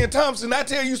LaDainian Thompson, I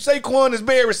tell you Saquon is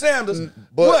Barry Sanders.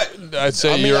 What? I'd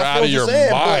say you're out of your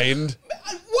mind.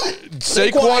 What?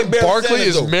 Saquon Barkley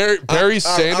is Barry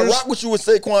Sanders. I rock with you with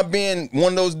Saquon being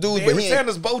one of those dudes, Barry but he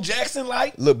Sanders, Bo Jackson,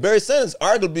 like. Look, Barry Sanders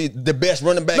arguably the best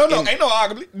running back. No, ain't no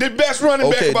arguably the best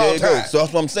running back of all time. So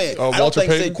that's what I'm saying. I don't Walter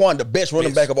think Payton? Saquon the best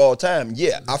running back of all time.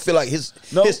 Yeah, I feel like his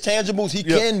tangibles he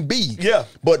can be. Yeah,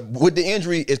 but with the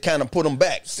injury, it kind of put him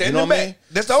back. Setting him back.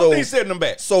 That's the only thing setting him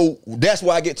back. So that's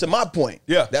why I get to my point.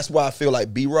 Yeah, that's why I feel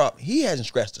like B-Rob he hasn't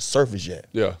scratched the surface yet.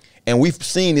 Yeah, and we've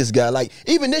seen this guy like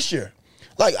even this year.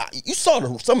 Like, you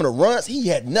saw some of the runs, he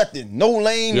had nothing. No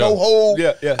lane, no hole.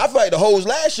 Yeah. I feel like the holes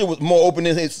last year was more open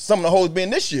than some of the holes being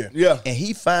this year. Yeah. And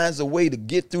he finds a way to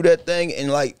get through that thing.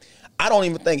 And, like, I don't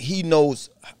even think he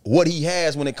knows what he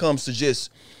has when it comes to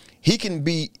just, he can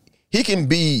be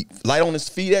light on his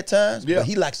feet at times, but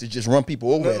he likes to just run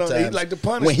people over at times. He like to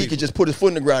punish when he people. could just put his foot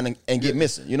in the ground and get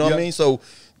missing. You know what I mean? So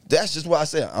that's just what I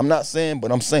say. I'm not saying,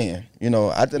 but I'm saying. You know,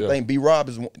 I just think B-Rob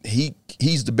is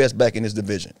he's the best back in this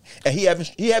division, and he haven't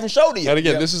showed it yet. And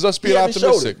again, this is us being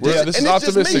optimistic. This is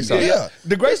optimistic side. Yeah.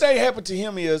 The great thing happened to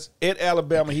him is at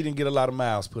Alabama he didn't get a lot of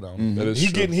miles put on him. That is he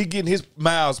true. getting his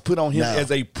miles put on him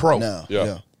as a pro.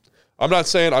 Yeah. I'm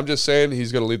just saying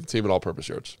he's going to lead the team in all-purpose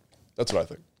yards. That's what I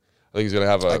think. I think he's going to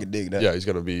have I could dig that. Yeah, he's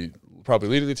going to be probably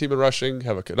leading the team in rushing,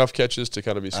 have enough catches to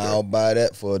kind of be scared. I'll buy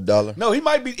that for $1. No, he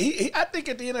might be. I think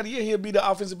at the end of the year he'll be the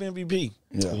offensive MVP.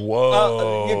 Yeah.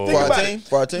 Whoa.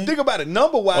 For our team. Think about it.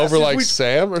 Number wise, over like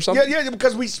Sam or something. Yeah,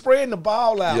 because we spreading the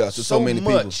ball out to so many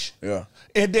much. People. Yeah.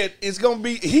 And that it's gonna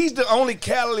be. He's the only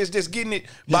catalyst that's getting it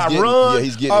by run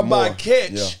or by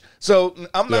catch. Yeah. So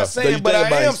I'm not saying, but I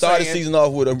am started saying. Season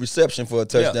off with a reception for a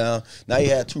touchdown. Now he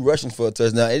had 2 rushing for a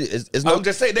touchdown. It's no, I'm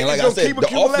just saying, like I said, the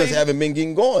offense haven't been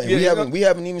getting going. We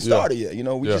haven't even started yet. You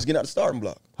know, we just getting out the starting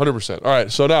block. 100%. All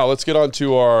right, so now let's get on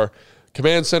to our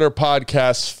Command Center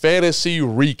podcast fantasy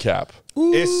recap.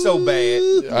 It's so bad.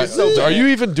 It's so bad. Are you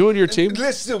even doing your team?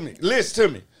 Listen to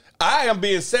me. I am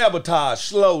being sabotaged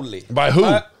slowly. By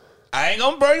who? I ain't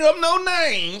gonna bring up no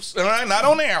names. All right, not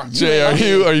on air. Jay, are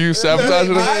you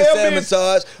sabotaging us? I am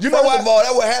sabotaged. You know First of all,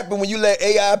 that what happened when you let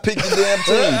AI pick the damn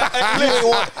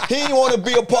team. He didn't want to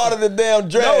be a part of the damn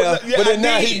draft, but then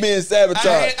now he being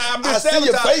sabotaged. I see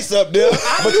your face up there,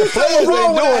 but your players ain't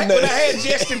doing that. But I had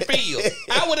Justin Fields.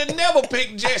 I would have never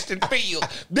picked Justin Fields.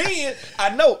 Then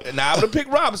I know, and I would have picked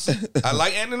Robinson. I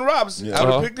like Anthony Robinson. I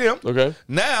would have picked him. Okay.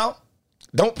 Now,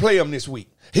 don't play him this week.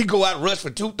 He go out and rush for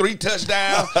 2-3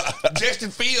 touchdowns.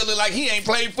 Justin Fields look like he ain't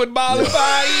played football in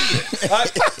 5 years.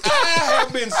 I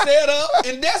have been set up,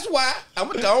 and that's why I'm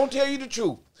gonna tell you the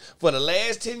truth. For the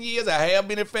last 10 years, I have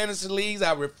been in fantasy leagues.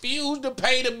 I refuse to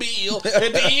pay the bill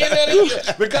at the end of the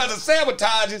year because of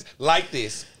sabotages like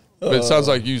this. But it sounds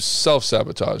like you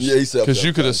self-sabotaged. Yeah, he self-sabotaged. Because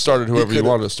you could have started whoever you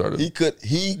wanted to start. He could have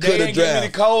drafted. They ain't give me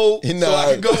the code, so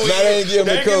I can go in. They ain't give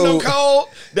me the code. No code.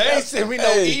 They ain't send me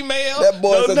no email. That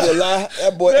boy such a lie.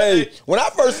 That boy, when I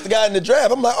first got in the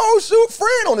draft, I'm like, oh, shoot,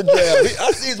 Fred on the draft.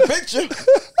 I see his picture.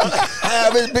 I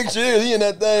have his picture here. He in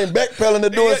that thing backpedaling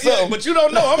to doing something. But you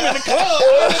don't know. I'm in the club.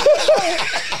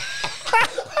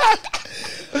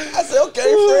 I said,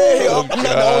 okay, Fred, I'm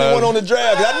not the only one on the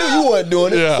draft. I knew you wasn't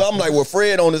doing it, so I'm like, well,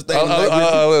 Fred on this thing.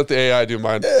 I'll let the AI do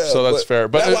mine, so that's fair.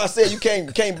 But that's why I said you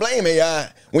can't blame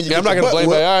AI when you. I'm not gonna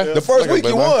blame AI. The first week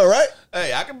you won, right?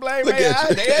 Hey, I can blame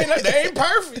AI. They ain't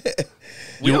perfect.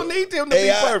 We don't need them to be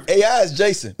perfect. AI is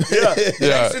Jason. Yeah.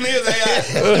 Jason is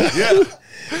AI. Yeah.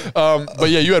 But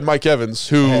yeah, you had Mike Evans,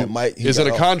 who is in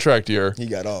a contract year. He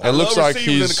got off. And looks like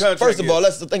he's first of all,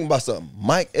 let's think about something.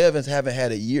 Mike Evans haven't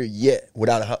had a year yet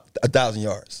without 1,000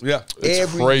 yards. Yeah,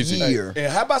 it's crazy. Year.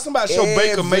 And how about somebody show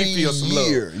Baker Mayfield some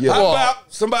love? Yeah. How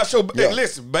about somebody show? Hey,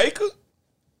 listen, Baker.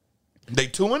 They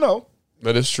 2-0.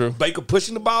 That is true. Baker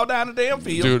pushing the ball down the damn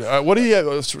field. Dude, what do you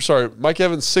have? Sorry, Mike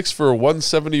Evans 6 for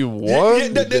 171. Yeah,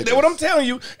 that's what I'm telling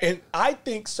you. And I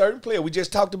think certain players, we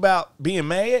just talked about being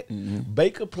mad.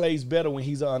 Baker plays better when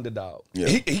he's an underdog. Yeah.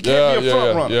 He can't be a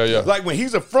front runner. Yeah. Like when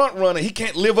he's a front runner, he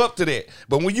can't live up to that.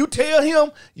 But when you tell him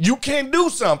you can't do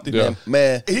something,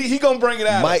 man, he gonna bring it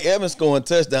out. Mike Evans scoring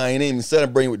touchdown, he ain't even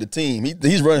celebrating with the team.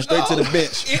 He's running straight to the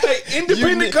bench.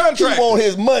 Independent contract. He want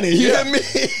his money. You hear me?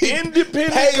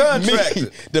 Independent contract.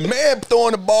 The man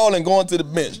throwing the ball and going to the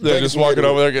bench. They're just walking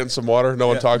over there getting some water. No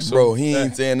one talks to him. Bro, he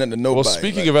ain't saying nothing to nobody. Well,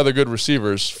 speaking of other good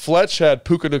receivers, Fletch had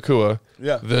Puka Nacua,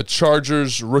 the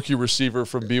Chargers rookie receiver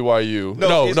from BYU.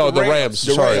 No, the Rams.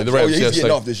 Sorry, the Rams. He's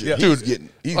getting off this year. Dude,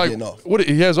 he's getting off. What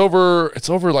he has over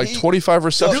 25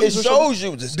 receptions. It shows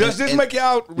you. Does this make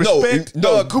y'all respect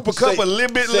Cooper Kupp a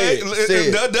little bit late? Does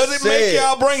it make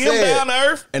y'all bring him down to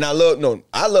earth? And I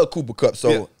love Cooper Kupp.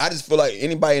 So I just feel like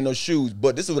anybody in those shoes.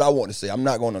 But this is what I want to say. I'm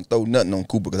not going to throw nothing on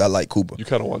Cooper because I like Cooper. You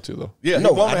kind of want to though. Yeah,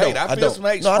 no, I don't. I don't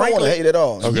want to hate at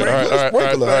all. Okay, all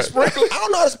right. Sprinkle. I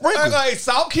don't know how to sprinkle. Hey,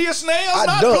 salt kill snails,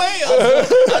 not playing.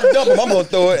 I dump him. I'm gonna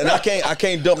throw it, and I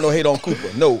can't dump no hate on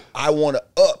Cooper. No, I want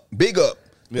to big up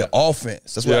the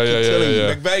offense. That's what I keep telling you.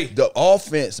 McVay. The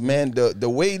offense, man. The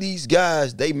way these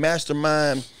guys they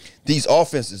mastermind these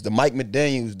offenses. The Mike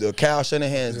McDaniels, the Kyle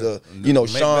Shanahan's, the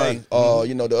Sean,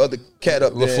 the other cat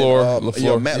up there,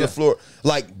 LaFleur. Matt LaFleur.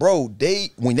 Like, bro,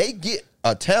 when they get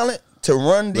a talent to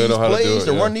run these plays,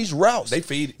 to run these routes, they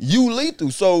feed it. You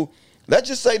lethal. So let's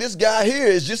just say this guy here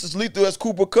is just as lethal as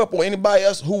Cooper Kupp or anybody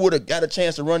else who would have got a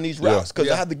chance to run these routes.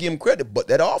 Because I have to give him credit. But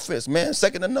that offense, man,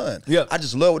 second to none. Yeah. I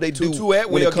just love what they do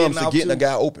when it comes to getting a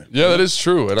guy open. Yeah, that is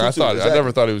true. And I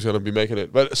never thought he was going to be making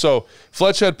it. But so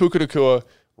Fletch had Puka Nacua.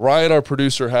 Ryan, our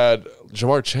producer, had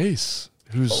Jamar Chase,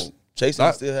 who's Chase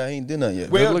ain't done nothing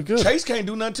yet. Well, Chase can't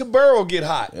do nothing till Burrow get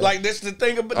hot. Yeah. Like, that's the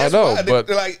thing about I know, but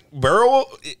like Burrow,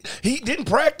 he didn't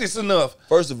practice enough.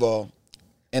 First of all,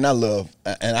 and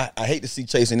I hate to see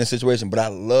Chase in this situation, but I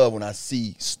love when I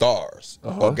see stars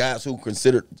or guys who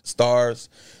considered stars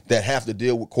that have to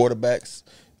deal with quarterbacks,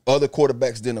 other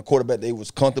quarterbacks than a quarterback they was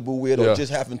comfortable with, or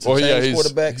just having to change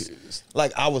quarterbacks.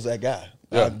 Like, I was that guy.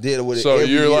 I did it with it. So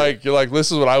you're like,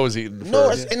 this is what I was eating.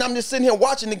 And I'm just sitting here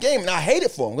watching the game, and I hate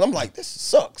it for him. I'm like, this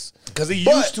sucks because he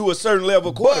used to a certain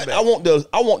level quarterback. But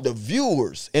I want the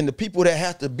viewers and the people that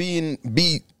have to be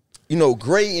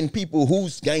grading people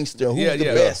who's gangster, who's the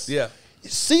best. Yeah.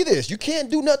 See this. You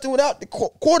can't do nothing without the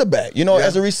quarterback.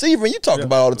 As a receiver, you talk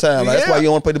about all the time. Like, that's why you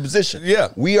don't play the position. Yeah.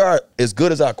 We are as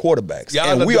good as our quarterbacks.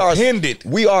 Y'all we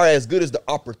are as good as the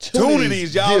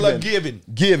opportunities y'all are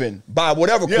given by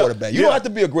whatever quarterback. You don't have to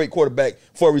be a great quarterback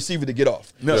for a receiver to get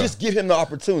off. No. Just give him the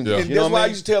opportunity. And that's why I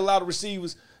used to tell a lot of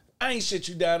receivers, I ain't shut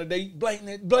you down today.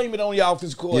 Blame it on your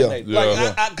offensive coordinator.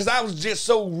 Because I was just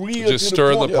so real. Just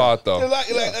stirring the pot, though.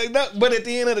 But at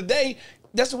the end of the day,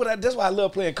 that's why I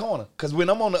love playing corner. Because when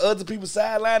I'm on the other people's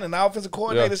sideline and the offensive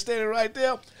coordinator standing right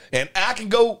there, and I can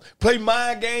go play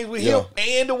mind games with him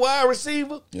and the wide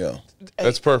receiver. Yeah.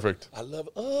 That's perfect. I love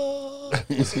it. Oh,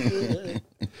 it's good.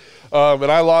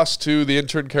 And I lost to the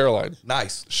intern Caroline.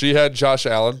 Nice. She had Josh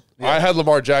Allen. I had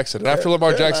Lamar Jackson. And after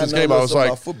Lamar Jackson's game, I was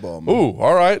like, ooh,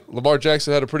 all right. Lamar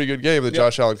Jackson had a pretty good game that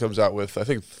Josh Allen comes out with. I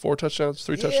think 3 touchdowns.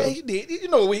 Yeah, he did. He's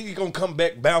going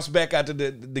to bounce back after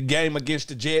the game against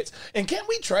the Jets. And can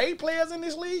we trade players in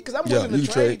this league? Because I'm willing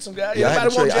to trade some guys. Yeah, I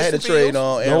had to trade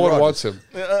on Aaron No one Rodgers. wants him.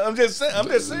 I'm just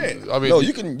saying. I mean, no,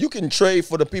 you can trade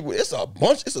for the people. It's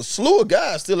a slew of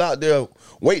guys still out there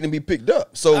waiting to be picked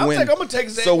up. So when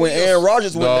Aaron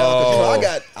Rodgers went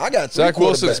down, I got 3 Zach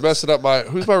Wilson's messing up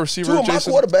who's my receiver? 2 of my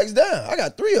Jason? quarterbacks down. I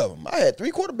got 3 of them. I had 3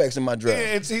 quarterbacks in my draft.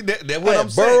 Yeah, and see that's I what I'm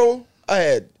had saying. Burrow, I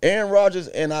had Aaron Rodgers,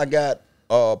 and I got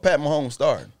Pat Mahomes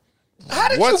starting. How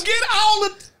did you get all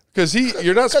the? Because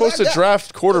you're not supposed to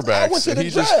draft quarterbacks. I went to the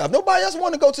draft. Nobody else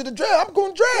wanted to go to the draft. I'm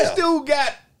going to draft. This dude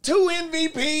got 2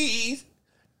 MVPs,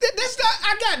 That's not.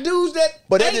 I got dudes that.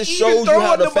 But that ain't just even shows you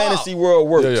how the throwing ball. fantasy world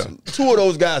works. Yeah, yeah. 2 of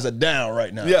those guys are down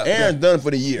right now. Yeah. Aaron's done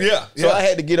for the year. Yeah, So yeah. I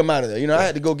had to get him out of there. You know, I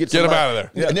had to go get him somebody. out of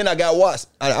there. Yeah. And then I got Watson.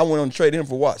 I went on to trade him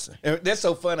for Watson. And that's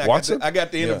so funny. Watson? I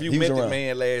got to interview he was Mythical around.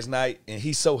 Man last night, and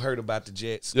he's so hurt about the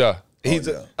Jets. Yeah. He's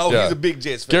yeah. he's a big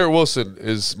Jets fan. Garrett Wilson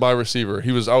is my receiver.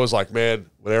 I was like, man,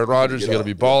 with Aaron Rodgers, he's gonna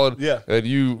be balling. Yeah. And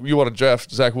you want to draft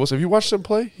Zach Wilson. Have you watched him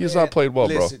play? He has not played well,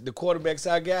 Listen, the quarterbacks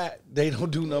I got, they don't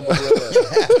do nothing but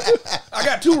run. I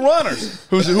got 2 runners.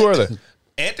 Who are they?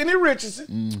 Anthony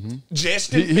Richardson,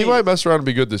 Justin He Fields. might mess around and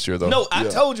be good this year, though. No, I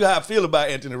told you how I feel about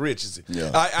Anthony Richardson.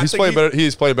 Yeah. I he's think playing better.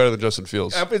 He's playing better than Justin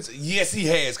Fields. Yes, he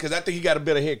has, because I think he got a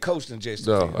better head coach than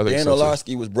Justin No, Fields. I think Dan so. Too.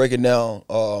 Orlovsky was breaking down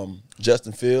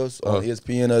Justin Fields on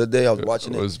ESPN the other day. I was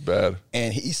watching It it. was bad.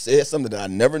 And he said something that I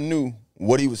never knew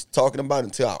what he was talking about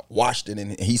until I watched it.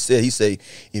 And he said,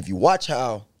 if you watch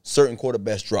how certain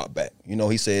quarterbacks drop back, you know,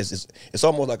 he says it's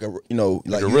almost like a a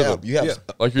rhythm. You have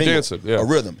Like you're bingo, dancing, yeah. a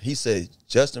rhythm. He said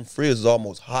Justin Fields is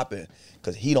almost hopping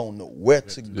because he don't know where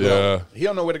to go. Yeah. He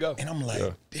don't know where to go. And I'm like,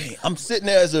 dang, I'm sitting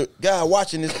there as a guy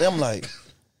watching this. I'm like,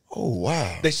 oh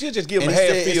wow. They should just give him And a he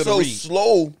half said field it's to so read.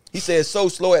 slow. He said it's so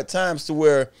slow at times to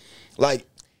where, like,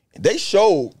 they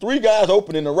showed 3 guys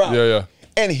open in the route. Yeah, yeah.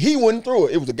 And he wouldn't through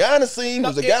it. It was a guy in the seam. It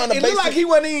was a guy in the It base. looked like he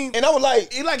wasn't even. And I was like,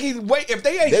 If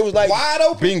they ain't they was like, wide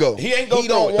open, bingo. he ain't gonna He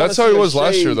throw don't it. wanna That's how see he a was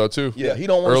last shade. year, though, too. Yeah, he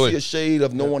don't want Early. to see a shade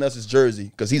of no one else's jersey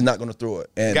because he's not going to throw it.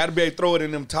 And Got to be able to throw it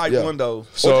in them tight yeah. windows.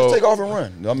 or So- just take off and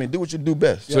run. I mean, do what you do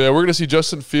best. So yeah, we're gonna see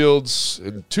Justin Fields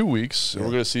in 2 weeks, and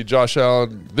we're gonna see Josh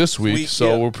Allen this week. So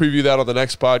yeah. we'll preview that on the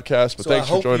next podcast. But So I thanks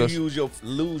for hope joining you us.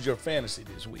 lose your fantasy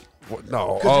this week.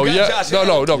 No, 'Cause you oh got yeah, Josh no.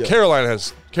 Allen. Yeah. Carolina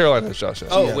has Josh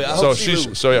Allen. Oh, well, I so hope she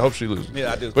loses. So yeah, I hope she loses.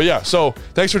 Yeah, I do. But yeah, so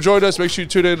thanks for joining us. Make sure you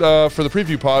tune in for the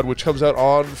preview pod, which comes out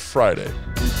on Friday.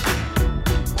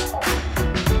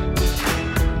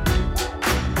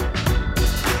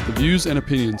 The views and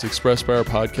opinions expressed by our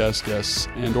podcast guests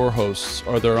and or hosts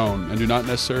are their own and do not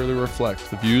necessarily reflect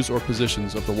the views or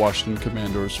positions of the Washington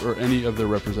Commanders or any of their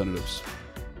representatives.